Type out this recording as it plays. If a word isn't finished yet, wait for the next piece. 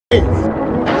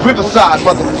Riverside,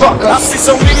 motherfucker. I see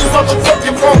so many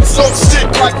motherfucking punks on shit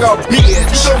like a bitch.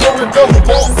 You don't wanna go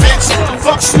ball bitch.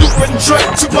 Fuck Snoop and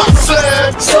Drake, Tupac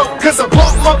said so. Cause I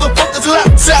bought motherfuckers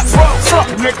laptops. Fuck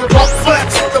nigga, pump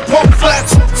flats, the pump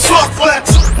flats, slug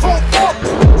flats.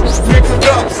 Nigga,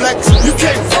 dub flex. You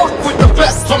can't fuck with the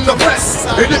best from the best.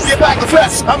 And if you're back to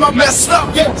fast, I'm a messed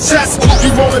up. Chest.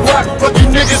 You wanna rock, but you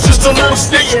niggas just a little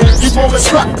stick. You wanna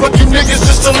rock, but you niggas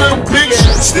just a little bitch.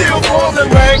 Still ballin',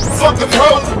 man. Fucking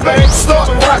rollin'. Bang, start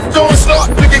rock, don't start,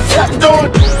 nigga, cat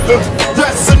don't.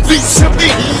 Rest in peace,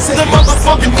 the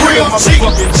motherfucking real G.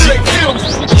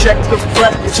 Check the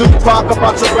rap, Tupac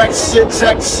about to wreck shit,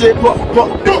 check shit. Fuck,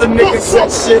 the nigga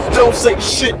said shit, don't say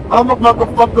shit. I'm a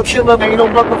motherfucker killer, ain't no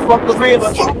motherfucker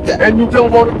realer. And you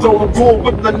don't wanna go a war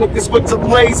with the niggas with the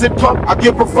blazing pump. I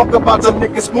give a fuck about the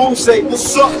niggas move, say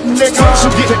what's up, nigga. You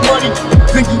getting money,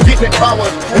 think you getting power,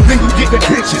 and think you getting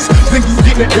bitches, think you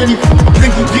getting any,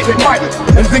 think you getting money.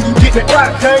 And think you get that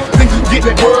rap game, think you get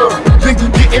that word.